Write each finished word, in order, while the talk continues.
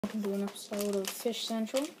Welcome to an episode of Fish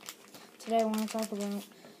Central. Today I want to talk about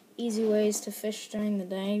easy ways to fish during the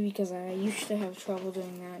day because I used to have trouble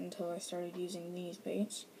doing that until I started using these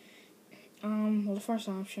baits. Well, the first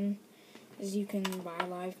option is you can buy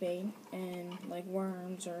live bait and like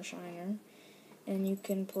worms or a shiner, and you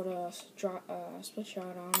can put a split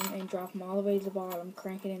shot on them and drop them all the way to the bottom,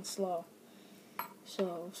 crank it in slow.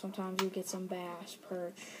 So sometimes you get some bass,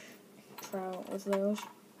 perch, trout with those.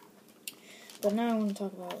 But now I want to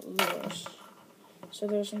talk about lures. So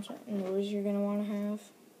there's some certain lures you're going to want to have.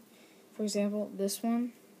 For example, this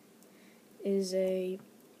one is a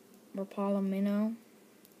Rapala minnow.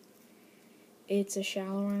 It's a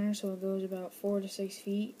shallow runner, so it goes about 4 to 6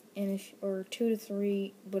 feet, or 2 to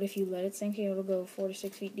 3. But if you let it sink, it'll go 4 to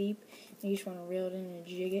 6 feet deep. And you just want to reel it in and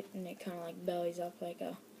jig it, and it kind of like bellies up like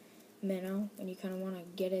a minnow. And you kind of want to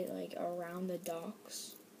get it like around the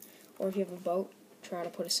docks, or if you have a boat, try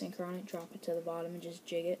to put a sinker on it, drop it to the bottom, and just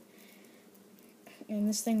jig it. And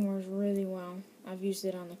this thing works really well. I've used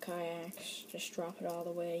it on the kayaks. Just drop it all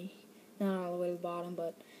the way, not all the way to the bottom,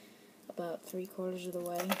 but about 3/4 of the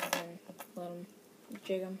way, and let them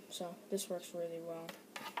jig them. So this works really well.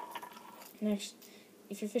 Next,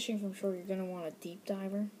 if you're fishing from shore, you're going to want a deep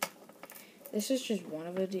diver. This is just one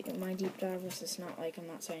of my deep divers. It's not like I'm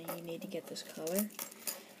not saying you need to get this color.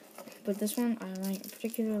 But this one, I like,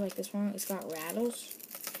 particularly like this one, it's got rattles,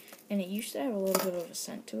 and it used to have a little bit of a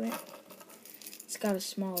scent to it. It's got a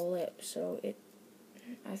small lip, so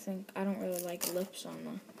I don't really like lips on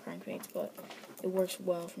the crankbaits, but it works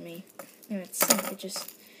well for me. And it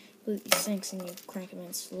just completely sinks, and you crank them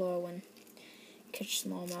in slow and catch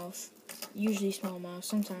smallmouth. Usually smallmouth.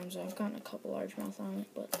 Sometimes I've gotten a couple largemouth on it,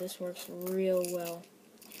 but this works real well.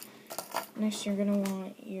 Next, you're going to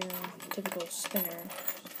want your typical spinner.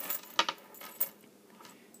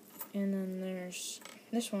 And then there's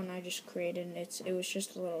this one I just created. It was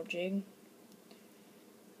just a little jig,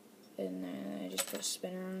 and then I just put a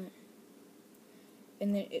spinner on it.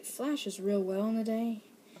 And then it flashes real well in the day,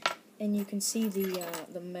 and you can see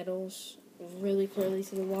the metals really clearly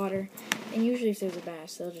through the water. And usually if there's a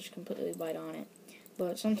bass, they'll just completely bite on it.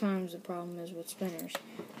 But sometimes the problem is with spinners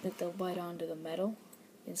that they'll bite onto the metal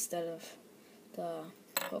instead of the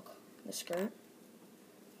hook, the skirt.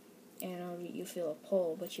 And you feel a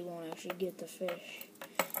pull, but you won't actually get the fish.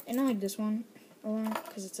 And I like this one a lot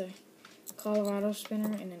because it's a Colorado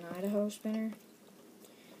spinner and an Idaho spinner.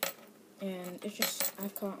 And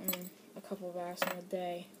I've caught a couple of bass in a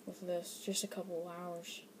day with this, just a couple of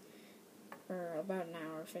hours, or about an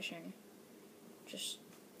hour fishing. Just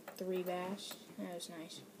 3 bass. That was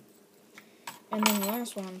nice. And then the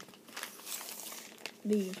last one,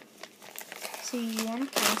 you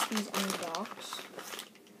want to cast these on docks,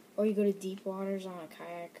 or you go to deep waters on a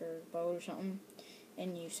kayak or boat or something,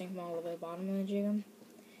 and you sink them all the way to the bottom and then jig them.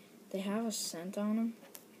 They have a scent on them,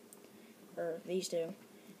 or these do,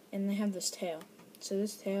 and they have this tail. So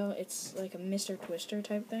this tail, it's like a Mr. Twister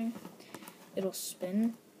type thing. It'll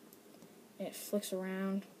spin, and it flicks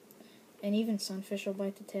around, and even sunfish will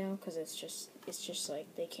bite the tail because it's just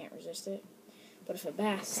like they can't resist it. But if a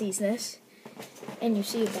bass sees this, and you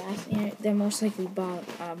see a bass, they're most likely bite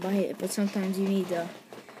it. But sometimes you need to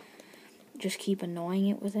just keep annoying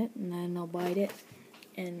it with it, and then they'll bite it.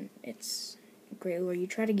 And it's great lure. You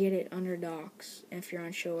try to get it under docks if you're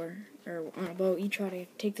on shore or on a boat. You try to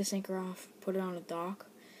take the sinker off, put it on a dock,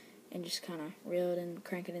 and just kind of reel it in,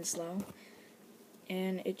 crank it in slow.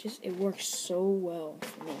 And it works so well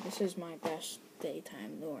for me. This is my best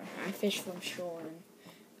daytime lure. I fish from shore and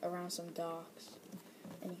around some docks,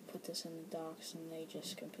 and you put this in the docks, and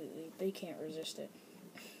they can't resist it.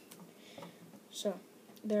 So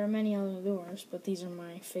there are many other lures, but these are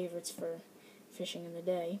my favorites for fishing in the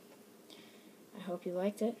day. I hope you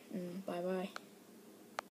liked it, and bye-bye.